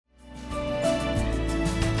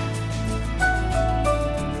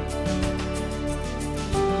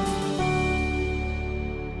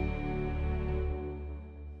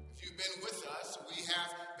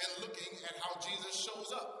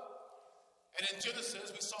And in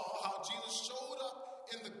Genesis, we saw how Jesus showed up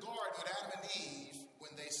in the garden with Adam and Eve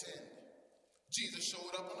when they sinned. Jesus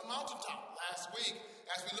showed up on the mountaintop last week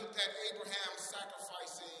as we looked at Abraham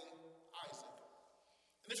sacrificing Isaac.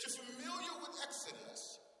 And if you're familiar with Exodus,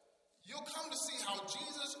 you'll come to see how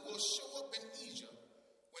Jesus will show up in Egypt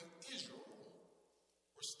when Israel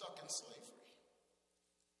were stuck in slavery.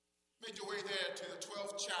 Make your way there to the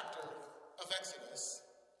 12th chapter of Exodus,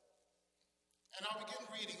 and I'll begin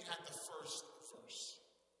reading at the first verse.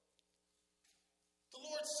 The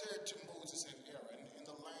Lord said to Moses and Aaron in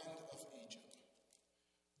the land of Egypt,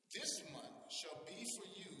 "This month shall be for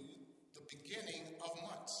you the beginning of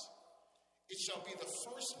months. It shall be the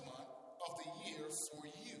first month of the year for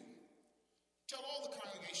you. Tell all the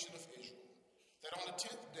congregation of Israel that on the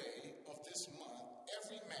 10th day of this month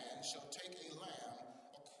every man shall take a lamb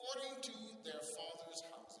according to their father's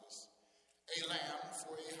houses, a lamb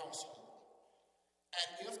for a household.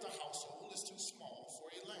 And if the household is too small for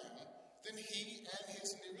a lamb, then he and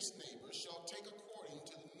his nearest neighbor shall take according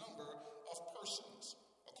to the number of persons.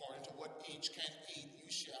 According to what each can eat, you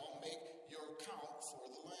shall make your count for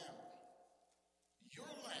the lamb. Your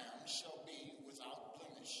lamb shall be without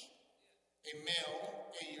blemish, a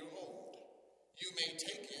male 1 year old. You may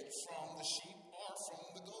take it from the sheep or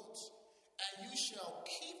from the goats, and you shall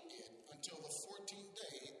keep it until the 14th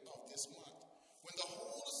day of this month, when the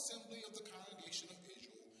whole assembly of the congregation of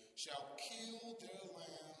Israel shall kill their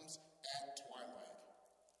lambs at twilight.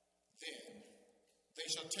 Then they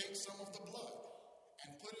shall take some of the blood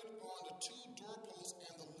and put it on the 2 doorposts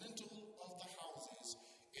and the lintel of the houses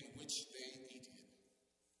in which they eat it.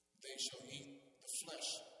 They shall eat the flesh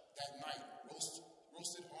that night,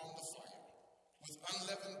 roasted on the fire. With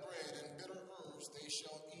unleavened bread and bitter herbs they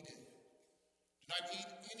shall eat it. Do not eat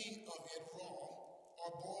any of it raw or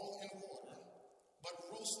boiled in water, but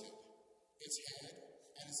roast it, its head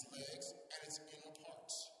and its legs and its inner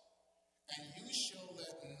parts. And you shall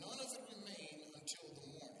let none of it remain until the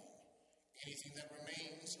morning. Anything that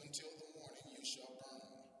remains until the morning you shall burn.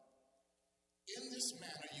 In this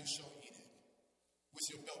manner you shall eat it, with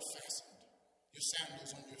your belt fastened, your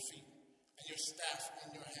sandals on your feet, and your staff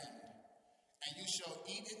in your hand. And you shall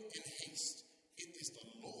eat it in haste. It is the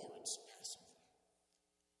Lord's Passover.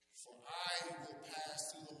 For I will pass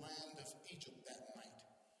through the land of Egypt that night,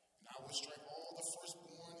 and I will strike all the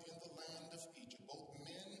firstborn in the land of Egypt, both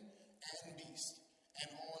men and beasts, and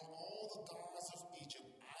on all the gods of Egypt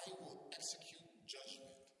I will execute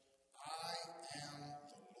judgment. I am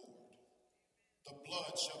the Lord. The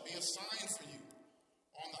blood shall be a sign for you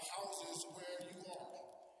on the houses where you are,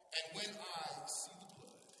 and when I see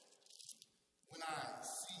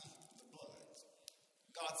the blood,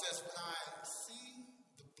 God says, when I see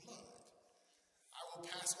the blood, I will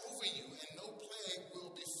pass over you, and no plague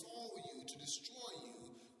will befall you to destroy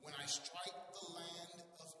you when I strike the land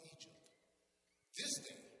of Egypt. This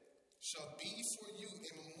day shall be for you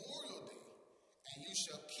a memorial day, and you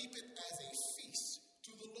shall keep it as a feast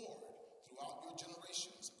to the Lord throughout your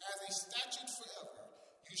generations. As a statute forever,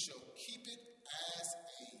 you shall keep it as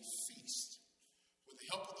a feast. With the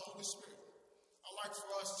help of the Holy Spirit, I'd like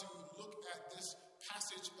for us to look at this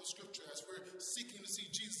passage of Scripture as we're seeking to see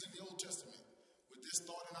Jesus in the Old Testament with this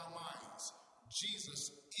thought in our minds.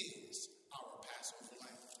 Jesus is our Passover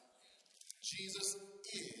lamb. Jesus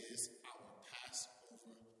is our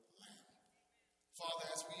Passover lamb. Father,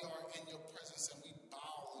 as we are in your presence and we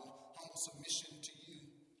bow in humble submission to you,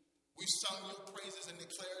 we've sung your praises and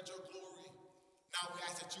declared your glory. Now we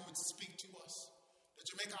ask that you would speak to us, that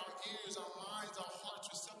you make our ears, our minds, our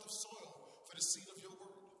hearts receptive soil for the seed of your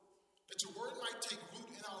word. That your word might take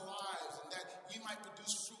root in our lives and that we might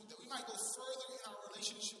produce fruit, that we might go further in our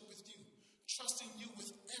relationship with you, trusting you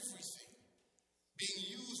with everything,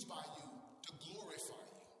 being used by you to glorify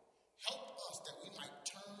you. Help us that we might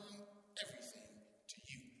turn everything to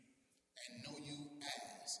you and know you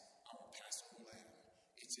as our Passover lamb.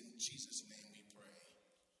 It's in Jesus' name we pray.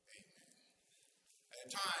 Amen. At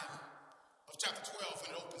the time of chapter 12,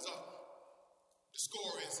 when it opens up, the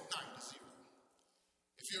score is 9-0.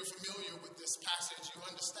 If you're familiar with this passage, you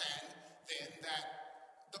understand then that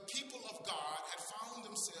the people of God had found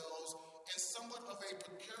themselves in somewhat of a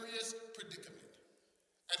precarious predicament.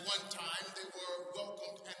 At one time, they were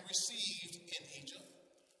welcomed and received in Egypt.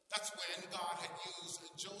 That's when God had used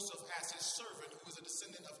Joseph as his servant, who was a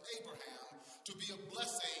descendant of Abraham, to be a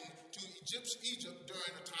blessing to Egypt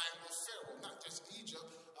during the time of Pharaoh. Not just Egypt,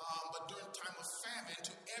 but during the time of famine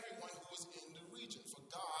to everyone who was in the region. For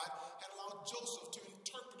God had allowed Joseph to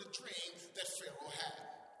interpret a dream that Pharaoh had.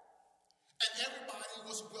 And everybody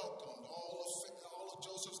was welcomed. All of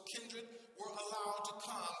Joseph's kindred were allowed to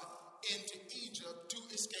come into Egypt to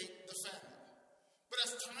escape the famine.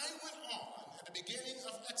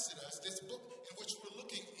 Exodus, this book in which we're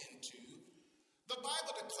looking into, the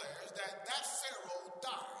Bible declares that Pharaoh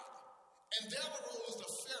died. And there arose a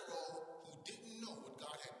Pharaoh who didn't know what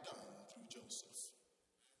God had done through Joseph.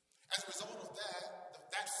 As a result of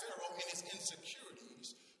that Pharaoh in his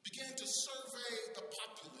insecurities began to survey the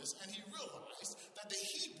populace, and he realized that the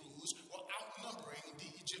Hebrews were outnumbering the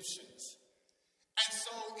Egyptians. And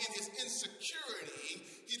so in his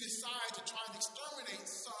insecurity, he decided to try and exterminate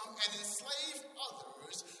some and enslave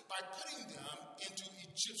others by putting them into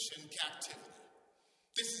Egyptian captivity.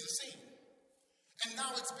 This is the scene. And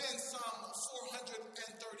now it's been some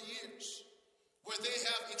 430 years where they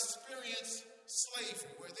have experienced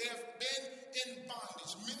slavery, where they have been in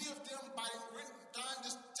bondage. Many of them, by the time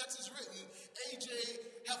this text is written, AJ,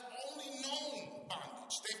 have only known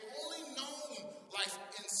bondage. They've only known life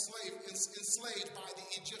enslaved by the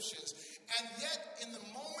Egyptians. And yet, in the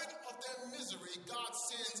moment of their misery, God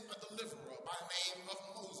sends a deliverer by the name of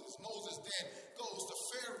Moses. Moses then goes to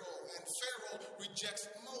Pharaoh, and Pharaoh rejects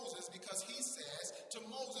Moses because he says to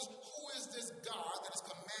Moses, "Who is this God that is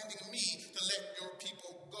commanding me to let your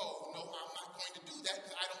people go? No, I'm not going to do that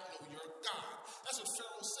because I don't know your God." That's what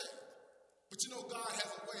Pharaoh said. But you know, God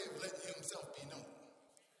has a way of letting himself be known.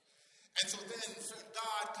 And so then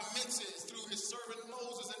God commences through his servant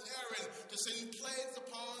Moses and Aaron to send plagues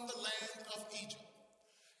upon the land of Egypt.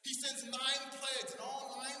 He sends 9 plagues, and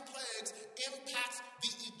all 9 plagues impacts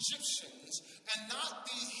the Egyptians and not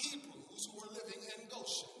the Hebrews who were living in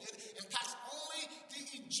Goshen. It impacts only the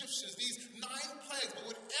Egyptians, these 9 plagues. But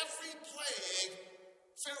with every plague,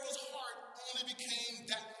 Pharaoh's heart only became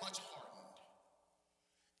that much hardened.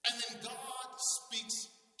 And then God speaks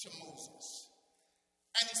to Moses.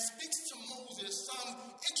 And he speaks to Moses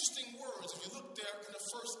some interesting words. If you look there in the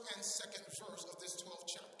first and second verse of this 12th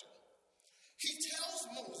chapter, he tells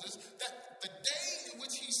Moses that the day in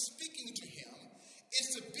which he's speaking to him is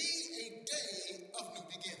to be a day of new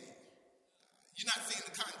beginning. You're not seeing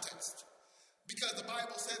the context, because the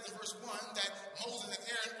Bible says in verse 1 that Moses and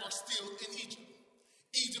Aaron are still in Egypt.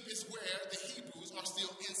 Egypt is where the Hebrews are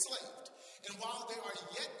still enslaved. And while they are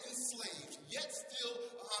yet enslaved, yet still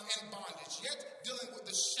in bondage, yet dealing with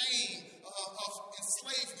the shame of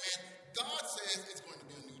enslavement, God says it's going to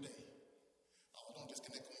be a new day. Oh, don't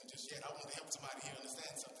disconnect with me just yet. I want to help somebody here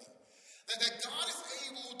understand something. That God is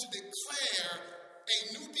able to declare a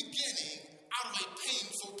new beginning out of a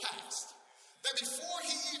painful past. That before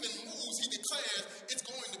he even moves, he declares it's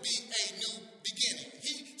going to be a new beginning.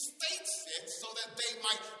 He states it so that they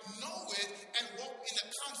might know it and walk in the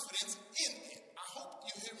confidence in it. I hope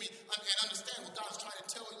you hear me and understand what God is trying to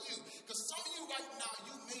tell you. Because some of you right now,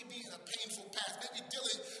 you may be in a painful past, maybe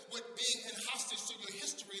dealing with being in hostage to your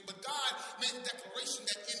history, but God made a declaration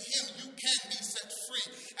that in him you can be set free.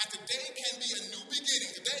 And today can be a new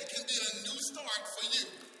beginning. Today can be a new start for you.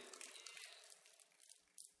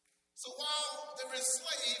 So while they're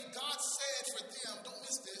enslaved, God said for them, don't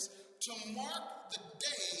miss this, to mark the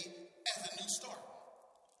day as a new start.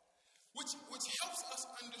 Which helps us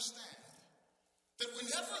understand that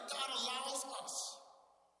whenever God allows us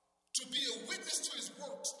to be a witness to his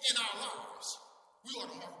works in our lives, we ought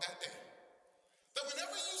to mark that day. That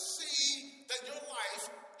whenever you see that your life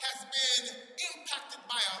has been impacted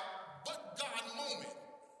by a but God moment,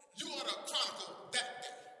 you ought to chronicle that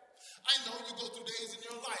day. I know you go through days in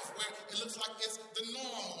your life where it looks like it's the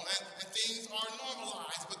normal and things are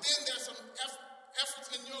normalized, but then there's some efforts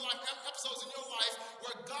in your life, episodes in your life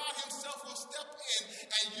where God himself will step in,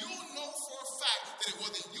 and you'll know for a fact that it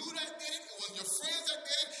wasn't you that did it, it wasn't your friends that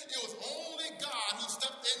did it, it was only God who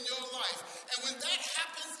stepped in your life. And when that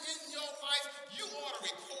happens in your life, you ought to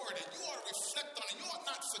record it, you ought to reflect on it, you ought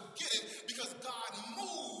not forget it, because God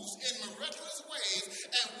moves in miraculous ways,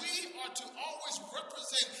 and we are to always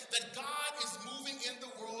represent that God is moving in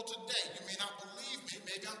the world today. You may not believe me,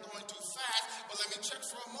 maybe I'm going too fast, but let me check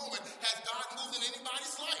for a moment. Has God moved in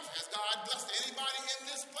anybody's life? Has God blessed anybody in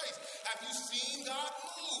this place? Have you seen God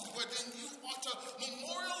move? But then you ought to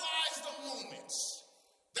memorialize the moments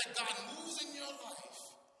that God moves in your life,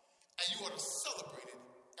 and you ought to celebrate it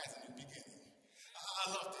as a new beginning. I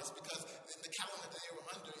love this because in the calendar that they were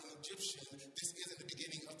under in Egyptian, this isn't the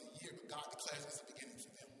beginning of the year, but God declares it's the beginning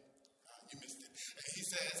for them. You missed it. He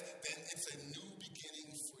says then it's a new beginning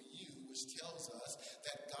for you, which tells us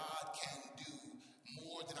that God can do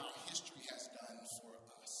more than our history has done for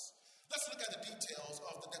us. Let's look at the details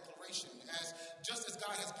of the declaration. Just as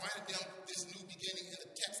God has granted them this new beginning in the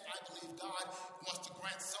text, I believe God wants to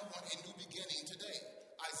grant someone a new beginning today.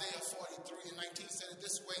 Isaiah 43:19 said it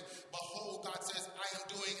this way: behold, God says, I am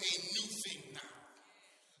doing a new thing now.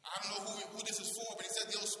 I don't know who this is for, but he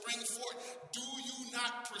said they'll spring forth. Do you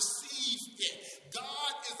not perceive it?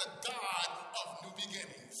 God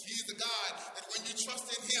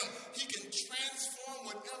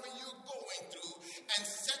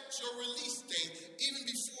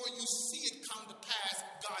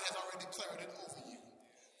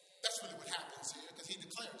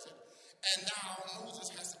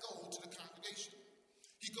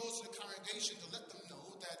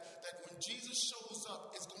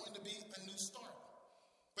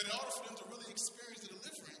really experience the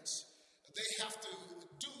deliverance, they have to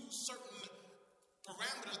do certain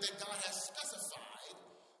parameters that God has specified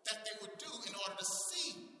that they would do in order to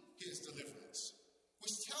see his deliverance,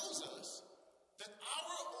 which tells us that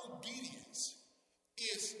our obedience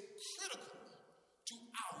is critical to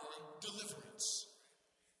our deliverance.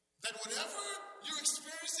 That whatever you're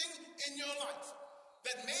experiencing in your life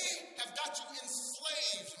that may have got you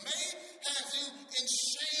enslaved, may have you in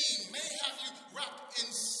shame, may have you wrapped in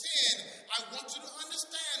sin, I want you to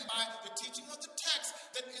understand by the teaching of the text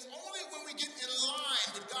that it's only when we get in line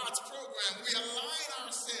with God's program, we align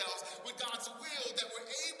ourselves with God's will, that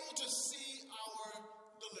we're able to see our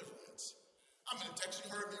deliverance. I'm in the text, you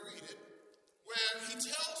heard me read it, where he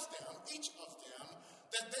tells them, each of them,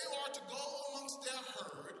 that they are to go amongst their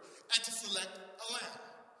herd and to select a lamb.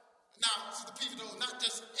 Now, Sister Pivotal, not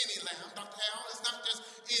just any lamb, Dr. Al, it's not just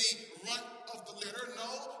any runt of the litter.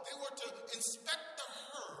 No, they were to inspect the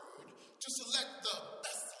herd to select the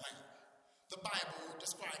best lamb. The Bible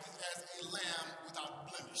describes it as a lamb without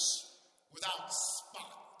blemish, without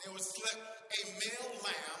spot. They would select a male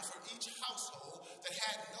lamb for each household that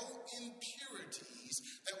had no impurities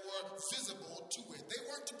that were visible to it. They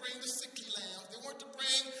weren't to bring the sickly lambs. They weren't to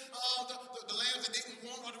bring the lambs that didn't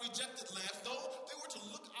want or the rejected lambs. No, they were to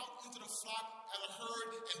look out into the flock as a herd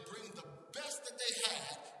and bring the best that they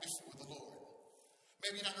had before the Lord.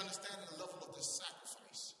 Maybe you're not understanding the level of this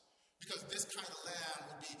sacrifice, because this kind of lamb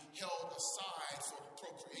would be held aside for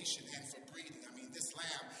procreation and for breeding. I mean, this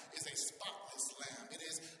lamb is a spotless lamb. It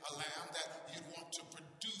is a lamb that you'd want to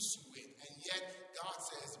produce with, and yet God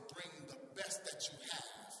says, bring the best that you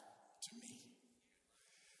have to me.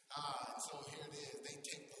 And so here it is. They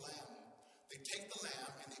take the lamb. They take the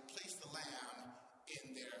lamb and they place the lamb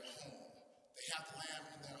in their home. They have the lamb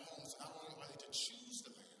in their home, so not only are they to choose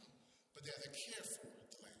the lamb, but they're to care for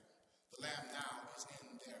the lamb. The lamb now is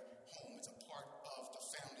in their home. It's a part of the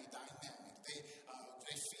family dynamic.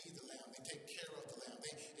 They feed the lamb. They take care of the lamb.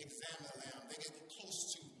 They examine the lamb. They get close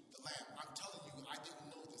to the lamb. I'm telling you, I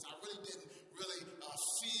didn't know this. I really didn't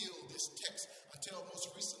feel this text until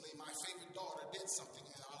most recently my favorite daughter did something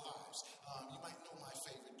in our lives. You might know my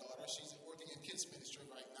favorite daughter. She's working in kids ministry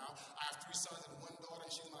right now. I have 3 sons and 1 daughter,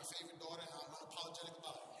 and she's my favorite daughter, and I'm unapologetic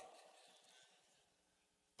about it.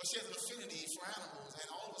 But she has an affinity for animals, and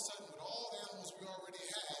all of a sudden, with all the animals we already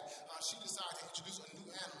had, she decided to introduce a new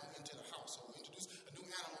animal into the household, introduce a new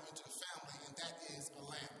animal into the family, and that is a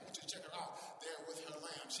lamb. I want you to check her out there with her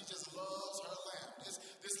lamb. She just loves her lamb.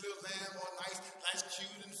 This little lamb, all nice,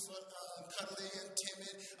 cute, and cuddly and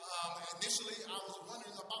timid. Initially, I was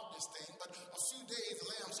wondering about this thing, but a few days, the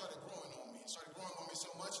lamb started growing on me. It started growing on me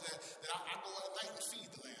so much that I go at night and feed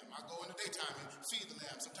the lamb. I go in the daytime and feed the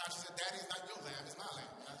lamb. Sometimes she said, "Daddy, it's not your lamb, it's my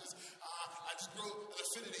lamb." And I just grew an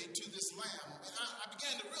affinity to this lamb. And I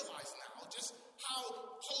began to realize now just how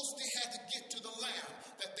close they had to get to the lamb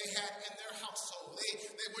that they had in their household.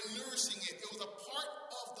 They were nourishing it. It was a part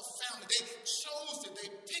of the family. They chose it. They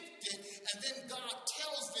picked it. And then God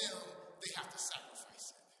tells them they have to sacrifice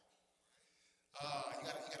it. You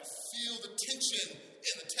gotta feel the tension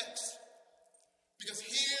in the text. Because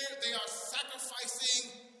here they are sacrificing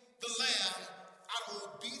the lamb out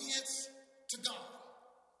of obedience to God.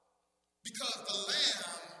 Because the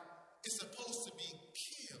lamb is supposed to be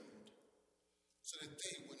killed so that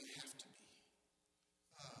they wouldn't have to be.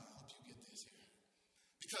 I hope you get this here.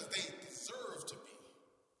 Because they deserve to be.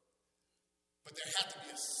 But there had to be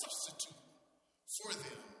a substitute for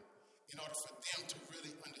them in order for them to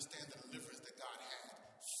really understand the deliverance that God had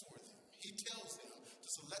for them. He tells them to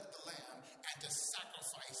select the lamb and to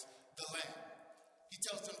sacrifice the lamb. He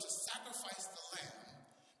tells them to sacrifice the lamb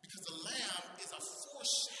because the lamb is a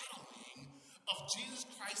foreshadowing of Jesus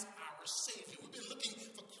Christ, our Savior. We've been looking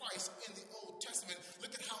for Christ in the Old Testament.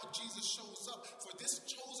 Look at how Jesus shows up. For this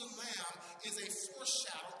chosen lamb is a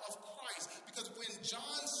foreshadow of Christ. Because when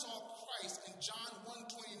John saw Christ in John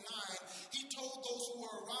 1:29, he told those who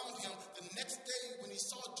were around him the next day when he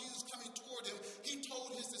saw Jesus coming toward him, he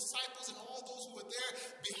told his disciples and all those who were there,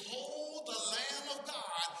 "Behold the Lamb of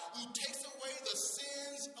God who takes away the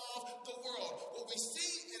sins of the world." What we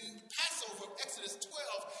see in Passover, Exodus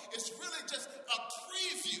 12, is really just a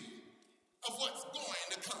preview of what's going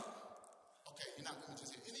to come. Okay, you're not going to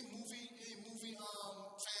just hear any movie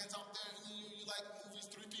fans out there, you like movies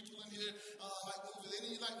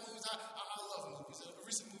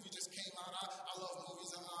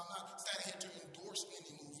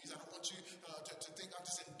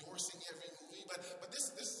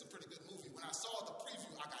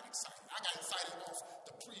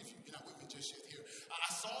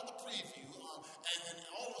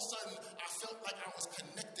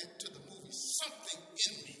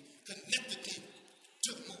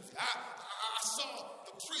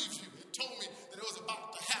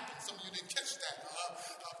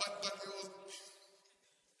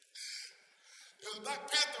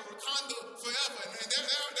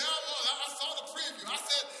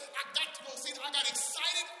I got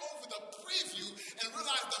excited over the preview and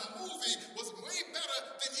realized the movie was way better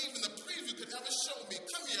than even the preview could ever show me.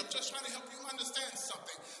 Come here, I'm just trying to help you understand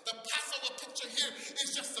something. The Passover picture here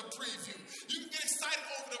is just a preview. You can get excited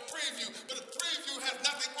over the preview, but the preview has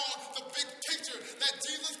nothing on the big picture that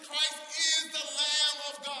Jesus Christ is the Lamb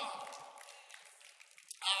of God.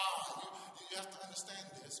 You have to understand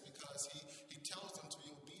this because he tells them to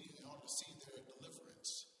be obedient in order to see their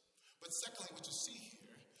deliverance. But secondly, what you see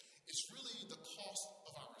here is really the cost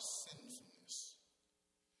of our sinfulness.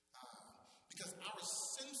 Because our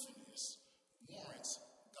sinfulness warrants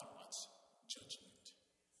God's judgment.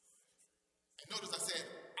 And notice I said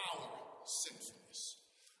our sinfulness.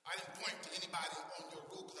 I didn't point to anybody on your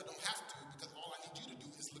road because I don't have to, because all I need you to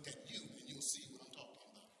do is look at you and you'll see what I'm talking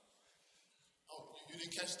about. Oh, you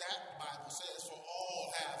didn't catch that? The Bible says, for all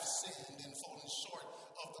have sinned and fallen short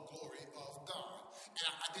of the glory of God. And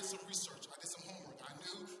I did some research. I did some homework. I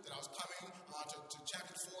knew that I was coming to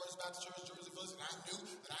Champion Forest Baptist Church, Jersey Village, and I knew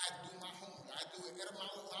that I had to do my homework. I had to do an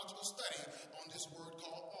etymological study on this word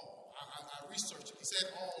called all. I researched it. He said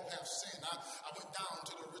all have sinned. I went down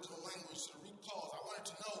to the original language, to the root cause. I wanted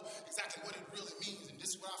to know exactly what it really means. And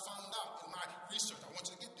this is what I found out in my research. I want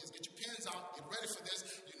you to get this. Get your pens out. Get ready for this.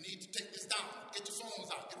 You need to take this down. Get your phones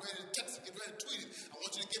out. Get ready to text it. Get ready to tweet it. I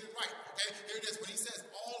want you to get it right. Okay? Here it is. When he says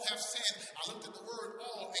all have sinned, I looked at the word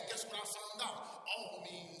all, and guess what I found out? All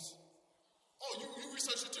means, oh, you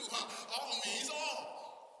researched it too, huh? All means all.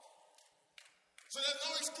 So there's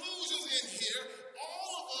no exclusions in here.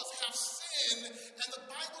 All of us have sinned, and the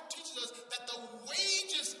Bible teaches us that the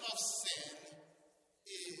wages of sin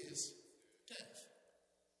is death.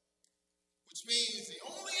 Which means the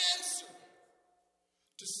only answer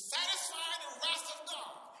to satisfy the wrath of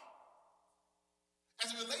God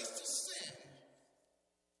as it relates to sin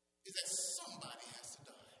is that somebody has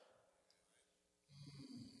to die.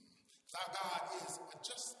 Our God is a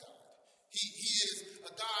just God. He is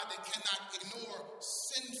a God that cannot ignore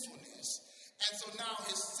sinfulness. And so now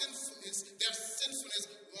their sinfulness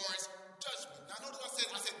warrants judgment. Now notice I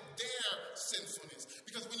said their sinfulness.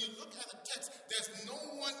 Because when you look at the text, there's no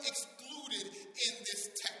one excluded in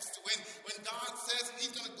this text. When God says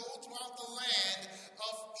he's going to go throughout the land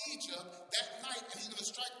of Egypt that night, and he's going to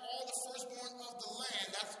strike all the firstborn of the land.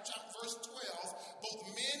 That's verse 12.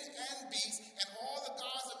 Both men and beasts and all the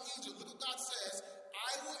gods of Egypt. Look what God says.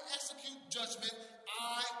 I will execute judgment.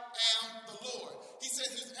 I am the Lord. He says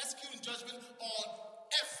he's executing judgment on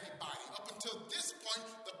everybody. Up until this point,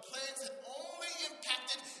 the plagues had only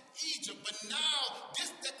impacted Egypt. But now, this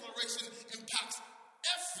declaration impacts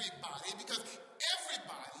everybody because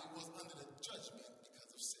everybody was under the judgment because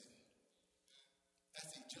of sin. That's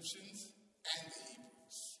the Egyptians and the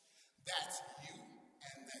Hebrews. That's you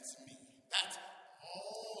and that's me. That's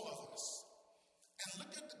all of us. And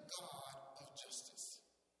look at the God of justice.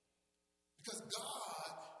 Because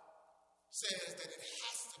God says that it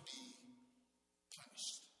has to be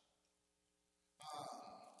punished.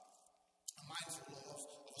 I'm mindful of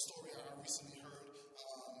a story I recently heard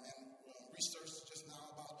and researched just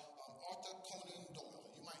now about Arthur Conan Doyle.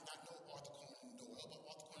 You might not know Arthur Conan Doyle, but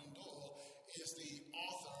Arthur Conan Doyle is the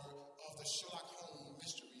author of the Sherlock Holmes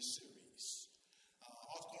mystery series.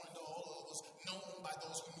 Arthur Conan Doyle was known by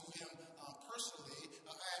those who knew him personally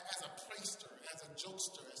as a prankster, as a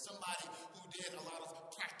jokester, as somebody who did a lot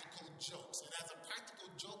of practical jokes. And as a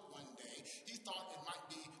practical joke one day, he thought it might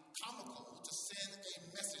be comical to send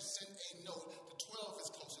a message, send a note to 12 of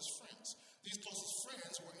his closest friends. These closest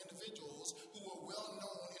friends were individuals who were well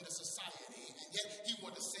known in the society, and yet he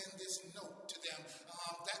wanted to send this note to them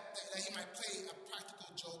that he might play a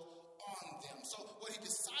practical joke on them. So what he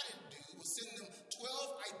decided to do was send them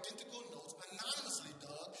 12 identical notes, anonymously,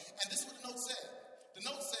 Doug, and this is what the note said. The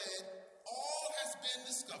note said, all has been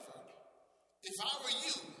discovered. If I were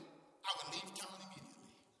you, I would leave town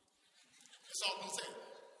immediately. That's all the note said.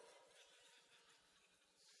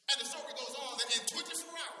 And the story goes on that in 24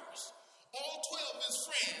 hours, all 12 of his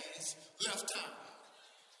friends left town.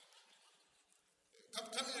 Come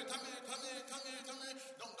here. Don't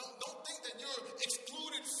think that you're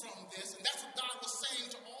excluded from this. And that's what God was saying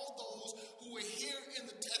to all those who were here at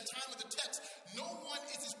the time of the text. No one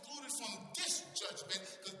is excluded from this judgment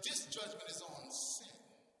because this judgment is on sin.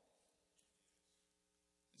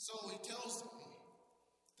 And so he tells them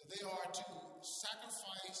that they are to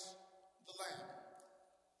sacrifice the lamb.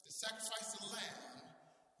 To sacrifice the lamb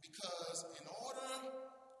because in order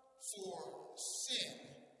for sin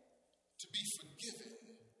to be forgiven,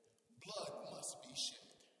 blood must be shed.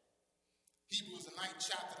 Hebrews, the 9th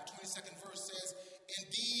chapter, the 22nd verse says,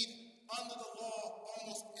 indeed, under the law,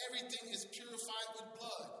 almost everything is purified with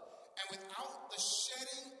blood, and without the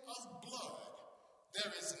shedding of blood,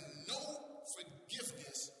 there is no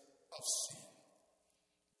forgiveness of sin.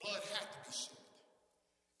 Blood had to be shed.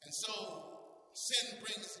 And so sin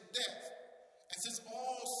brings death. And since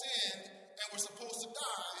all sinned and were supposed to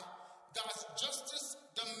die, God's justice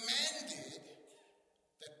demanded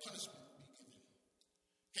that punishment be given.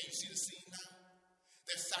 Can you see the scene now?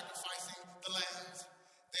 They're sacrificing the lambs.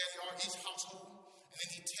 There they are, each household. And then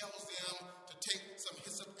he tells them to take some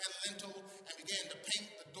hyssop and lintel and begin to paint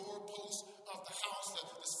the doorposts of the house,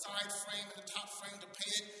 the side frame and the top frame, to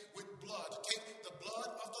paint it with blood. To take the blood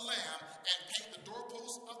of the lamb and paint the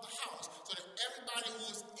doorposts of the house so that everybody who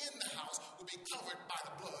is in the house will be covered by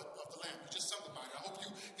the blood of the lamb. You just sung about it. I hope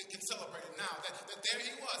you can celebrate it now. That there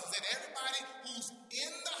he was. He said everybody who's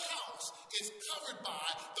in the house is covered by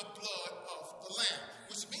the blood of the lamb.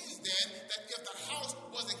 Which means then that if the house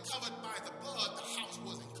wasn't covered by the blood, the house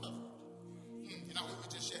wasn't covered. You're not with me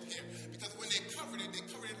just yet here. Because when they covered it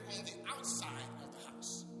on the outside of the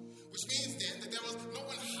house. Which means then that there was no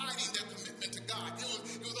one hiding their commitment to God.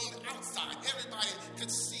 It was on the outside. Everybody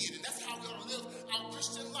could see it. And that's how we ought to live our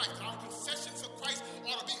Christian life. Our confession for Christ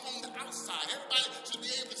ought to be on the outside. Everybody should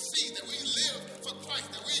be able to see that we live for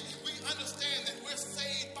Christ. That we understand that we're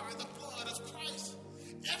saved by the blood of Christ.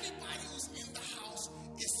 Everybody who's in the house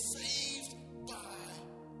is saved by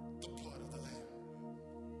the blood of the Lamb.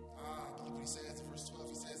 But look what he says in verse 12.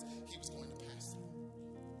 He says he was going to pass through.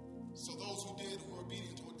 So those who were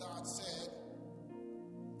obedient to what God said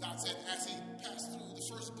as he passed through, the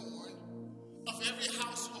firstborn of every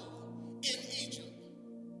household in Egypt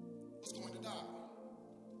was going to die.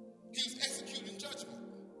 He was executing judgment.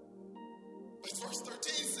 But verse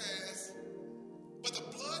 13 says, but the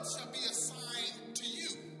blood shall be a sign to you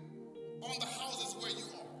on the houses where you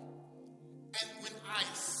are. And when I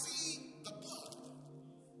see the blood,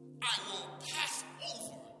 I will pass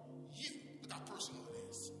over you. Look how personal it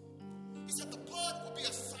is. He said the blood will be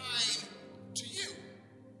a sign to you.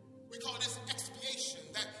 We call this expiation,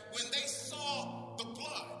 that when they saw the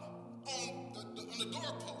blood on the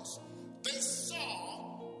doorpost, they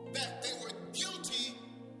saw that they were guilty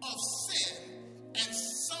of sin and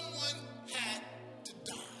someone had to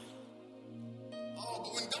die.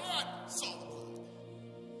 But when God saw the blood,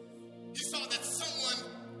 he saw that someone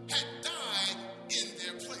had died in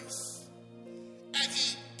their place. And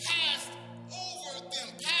he passed over them,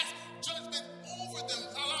 passed judgment over them,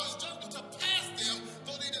 allowed his judgment to pass them,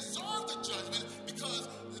 though they deserved the judgment because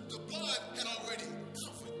the blood had already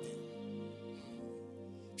covered them.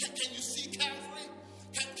 Can you see Calvary?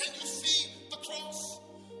 Can you see the cross?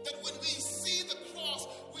 That when we see the cross,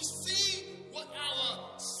 we see what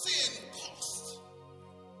our sin cost.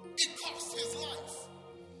 It cost his life.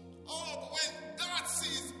 But when God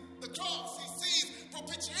sees the cross, he sees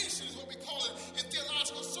propitiation is what we call it in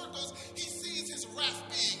theological circles. He sees his wrath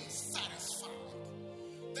being satisfied.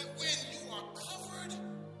 That when you are covered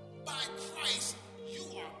by Christ, you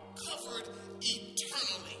are covered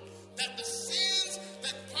eternally. That the sins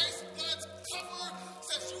that Christ's blood covered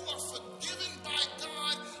says you are forgiven by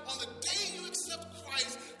God on the day you accept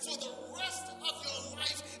Christ for the rest of your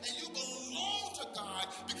life, and you belong to God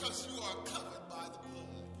because you are covered by the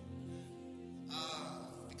blood.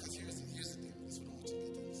 Because here's the deal. This is what I want you to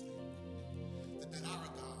get to understand. That our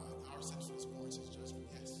God, our sinfulness warrants his judgment,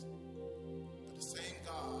 yes. But the same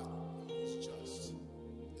God who is just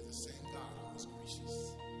is the same God who is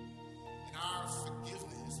gracious. And our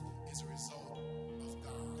forgiveness is a result of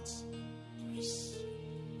God's grace.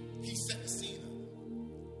 He set the scene up.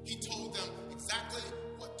 He told them exactly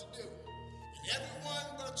what to do. And everyone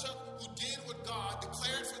but Chuck who did what God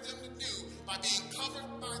declared for them to do by being covered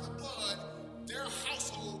by the blood, their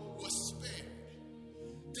household was spared.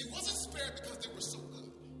 They wasn't spared because they were so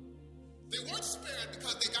good. They weren't spared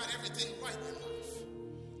because they got everything right in life.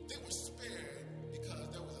 They were spared because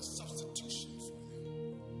there was a substitution for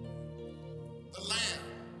them. The lamb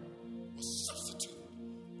was substituted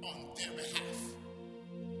on their behalf.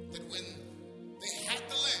 That when they had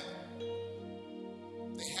the lamb,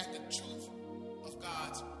 they had the truth of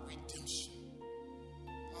God's redemption.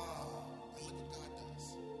 And look what God does.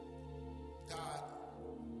 God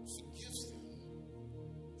forgives them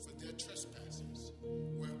for their trespasses,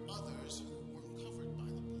 where others who weren't covered by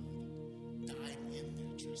the blood died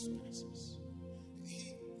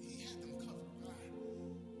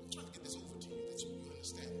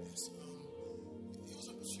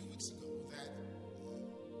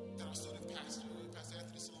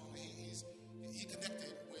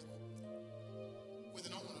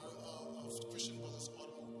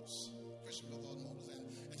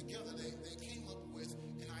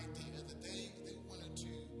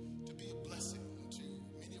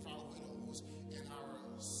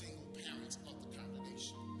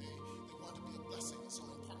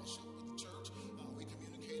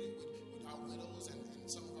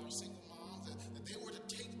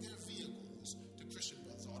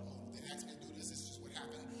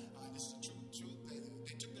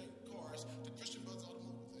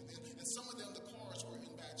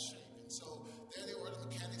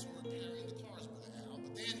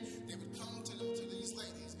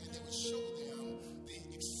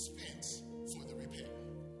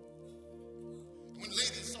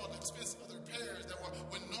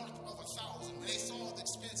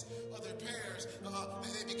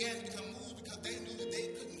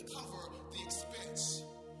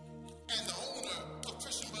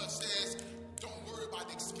by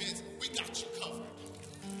the expense, we got you covered.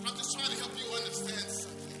 I'm just trying to help you understand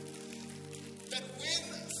something. That when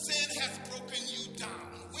sin has broken you down,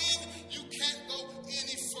 when you can't go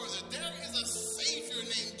any further, there is a Savior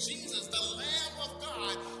named Jesus, the Lamb of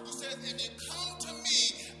God, who says, if you come to me,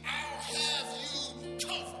 I'll have you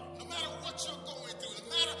covered. No matter what you're going through, no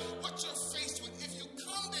matter what you're faced with, if you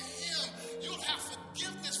come to him, you'll have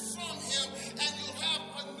forgiveness from him, and you'll have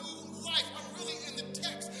a new life. I'm really in the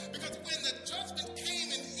text, because when the judgment came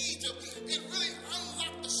in Egypt, it really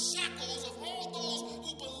unlocked the shackles of all those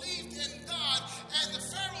who believed in God. And the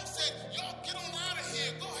Pharaoh said, y'all get on out of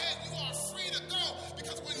here. Go ahead. You are free to go.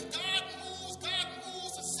 Because when God moves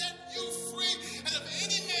to set you free. And if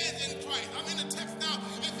any man's in Christ, I'm in the text now.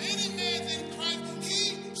 If any man's in Christ,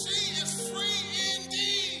 she is free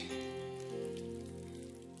indeed.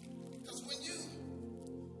 Because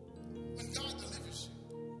when God delivers you,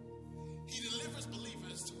 he delivers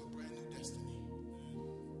believers to a brand new destiny.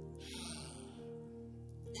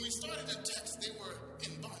 When we started the text, they were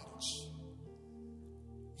in bondage.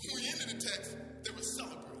 When we ended the text, they were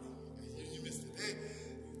celebrating. You missed it.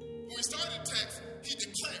 When we started the text, he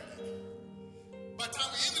declared it. By the time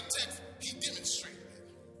we ended the text, he demonstrated it.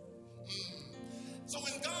 So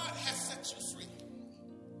when God has set you free,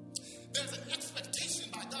 there's an expectation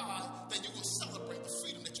by God that you will celebrate the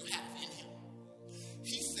freedom that you have in him.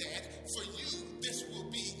 He said, for you, this will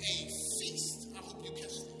be a feast. I hope you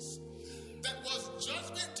catch this. That was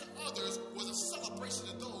judgment to others, was a celebration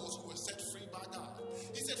of those who were set free by God.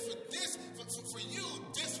 He said, for you,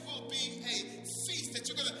 this will be a feast that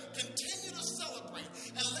you're going to continue to celebrate.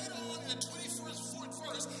 And later on in the 24th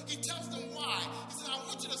verse, he tells them why. He said, I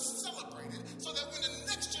want you to celebrate it so that when the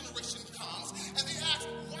next generation comes and they ask,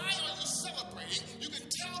 why are you celebrating? You can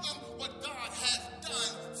tell them what God has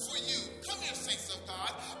done for you. Come here, saints of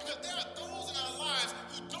God, because there are those in our lives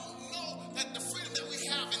who don't know that the freedom that we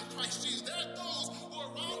have in Christ Jesus. There are those who are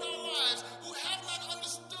around our lives who have not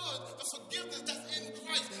understood the forgiveness that's in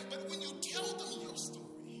Christ. But when you tell them your story,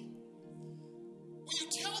 when you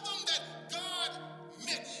tell them that God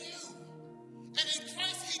met you, and in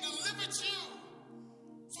Christ he delivered you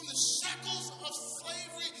from the shackles of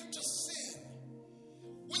slavery to sin,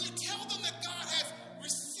 when you tell them that God has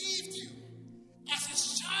received you as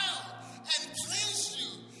his child and cleansed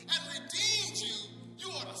you and redeemed you, you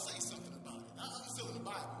ought to say something about it. I'm still in the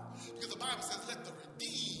Bible, because the Bible says, let the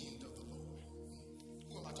redeemed of the Lord.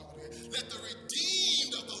 Who am I talking to here? Let the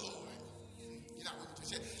redeemed of the Lord. You're not with me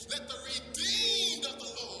just yet. Let the redeemed of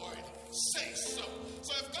the Lord say so.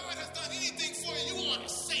 So if God has done anything for you, you ought to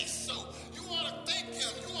say so. You ought to thank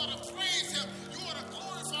him. You ought to praise him. You ought to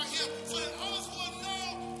glorify him, so that others will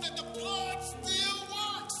know that the blood still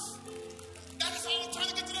works. That is all I'm trying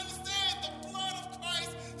to get you to understand. The blood of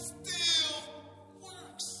Christ still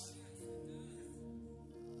works.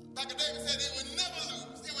 Dr. David said it would never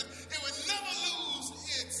lose. It would never lose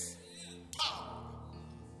its power.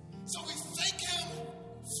 So we thank him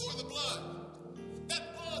for the blood. That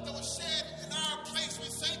blood that was shed in our place, we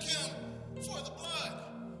thank him for the blood.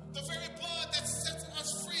 The very blood that sets us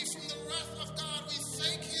free from the wrath of God, we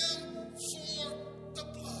thank him for the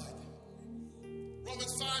blood.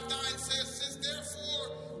 Romans 5:9 says, since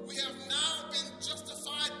therefore we have now been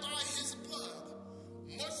justified by his blood,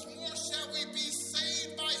 much more shall we be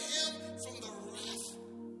saved by him from the wrath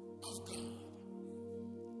of God.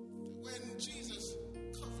 When Jesus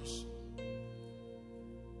covers you,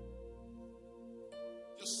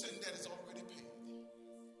 your sin debt is already paid.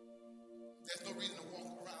 There's no reason to walk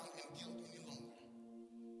around in guilt any longer.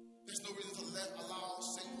 There's no reason to allow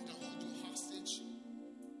Satan to hold you hostage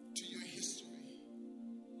to your history.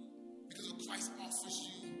 Because what Christ offers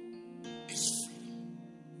you is freedom.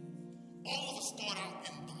 All of us start out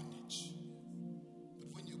in bondage. But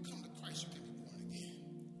when you come to Christ, you can be born again.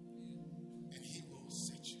 And he will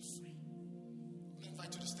set you free. I'm going to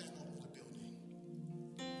invite you to stand all over the building.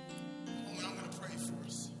 I'm going to pray for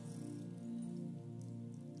us.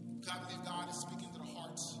 Because I believe God is speaking to the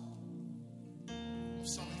hearts of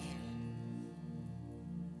some in here,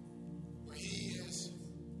 where he is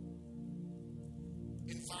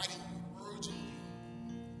inviting you, urging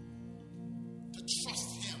you to trust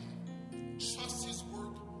him, trust his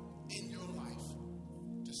work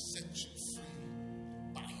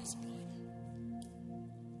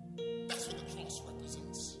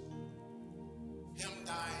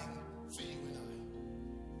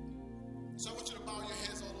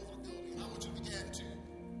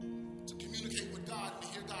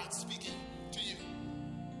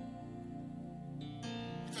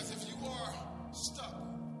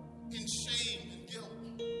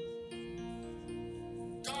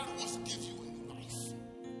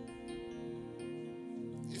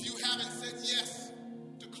haven't said yes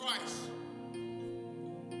to Christ,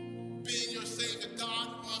 being your Savior,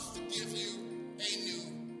 God wants to give you a new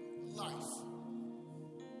life.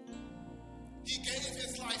 He gave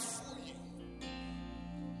his life for you,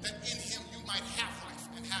 that in him you might have life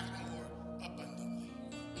and have it more abundantly.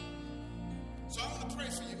 So I want to pray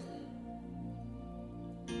for you.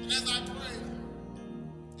 And as I pray,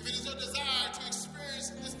 if it is your desire to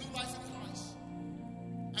experience this new life in Christ,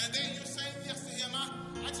 and then you're saying yes to him, I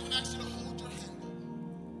just want to ask you to hold your hand up.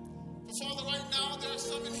 But Father, right now, there are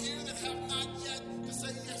some in here that have not yet to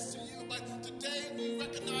say yes to you, but today we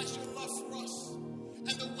recognize your love for us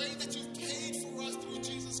and the way that you've paid for us through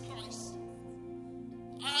Jesus Christ.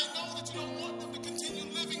 I know that you don't want them to continue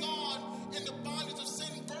living on in the bondage of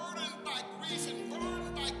sin, burdened by grief and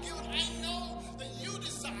burdened by guilt. I know that you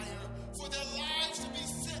desire for their lives to be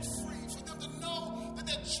set free, for them to know that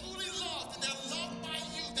they're truly loved and they're loved by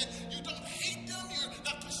you, that you don't hate them, you're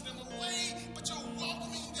not pushing them away, but you're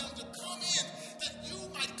welcoming them to come in, that you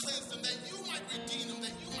might cleanse them, that you might redeem them,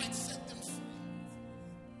 that you might set them free.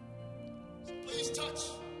 So please touch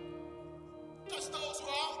those who are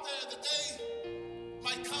out there, that they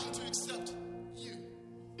might come to accept you.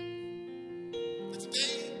 That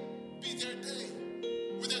today be their day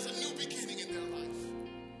where there's a new beginning in their life,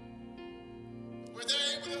 where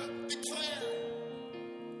they're able to declare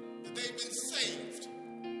that they've been saved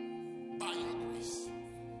by your grace.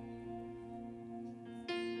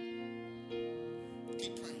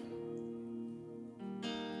 Keep praying.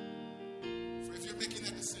 For if you're making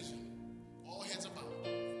that decision, all heads are bowed.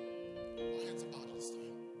 All heads are bowed at this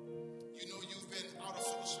time. You know you've been out of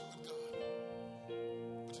fellowship with God.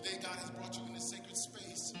 But today God has brought you in this sacred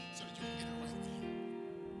space so that you can get it right with him.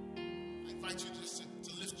 I invite you just to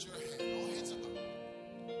lift your hand. All heads are bowed.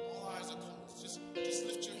 All eyes are closed. Just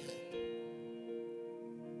lift your hand.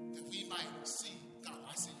 That we might see. God,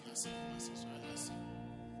 I see you. I see you, my sister. I see you.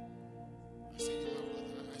 I see you, my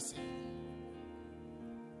brother. I see you.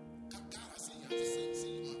 God, I see you. I just see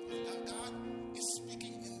you, my brother. God is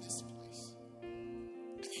speaking in this place.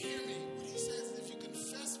 And hear me when he says, if you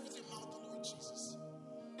confess with your mouth the Lord Jesus,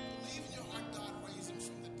 believe in your heart God raised him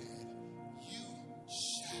from the dead, you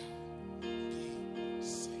shall be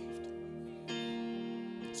saved.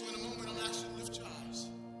 So in a moment, I'm going to ask you to lift your eyes.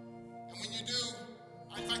 And when you do,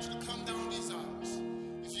 I invite you to come down these aisles.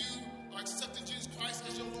 If you are accepting Jesus Christ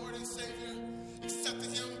as your Lord and Savior,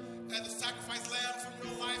 accepting him as a sacrifice lamb for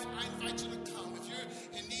your life, I invite you to come. If you're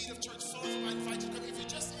in need of church fellowship, I invite you to come. If you're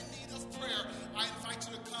just in need of prayer, I invite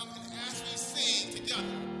you to come. And as we sing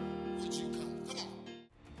together, would you come? Come on.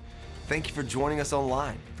 Thank you for joining us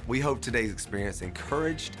online. We hope today's experience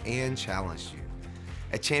encouraged and challenged you.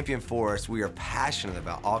 At Champion Forest, we are passionate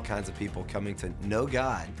about all kinds of people coming to know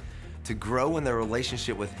God, to grow in their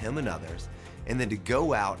relationship with him and others, and then to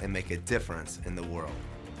go out and make a difference in the world.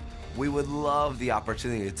 We would love the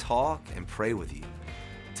opportunity to talk and pray with you.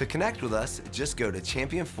 To connect with us, just go to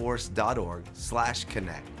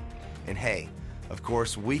championforest.org/connect. And hey, of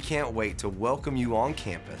course, we can't wait to welcome you on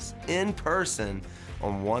campus in person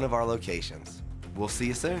on one of our locations. We'll see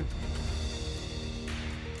you soon.